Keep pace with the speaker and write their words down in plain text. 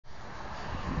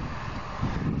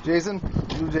Jason,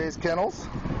 Bluejays Kennels.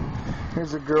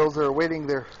 Here's the girls that are waiting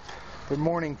their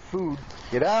morning food.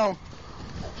 Get down.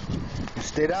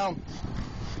 Stay down.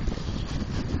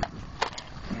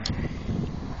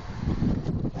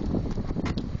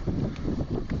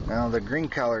 Now the green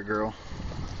collar girl,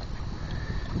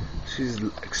 she's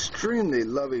extremely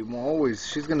loving.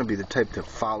 She's gonna be the type to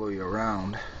follow you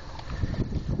around,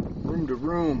 room to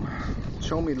room.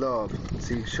 Show me love.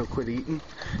 See, she'll quit eating.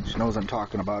 She knows I'm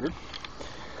talking about her.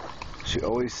 She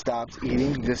always stops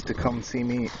eating just to come see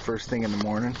me first thing in the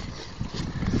morning,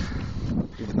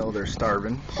 even though they're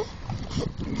starving.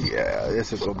 Yeah,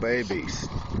 this is a babies.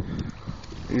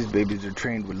 These babies are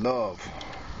trained with love.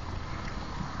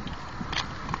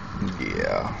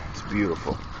 Yeah, it's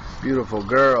beautiful. Beautiful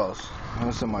girls.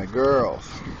 Those are my girls.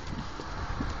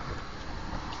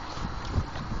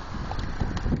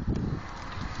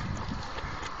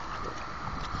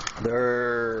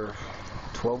 They're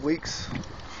 12 weeks.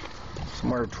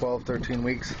 Somewhere 12, 13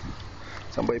 weeks.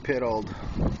 Somebody pit old.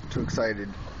 Too excited.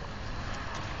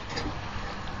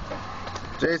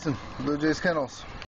 Jason, Bluejays Kennels.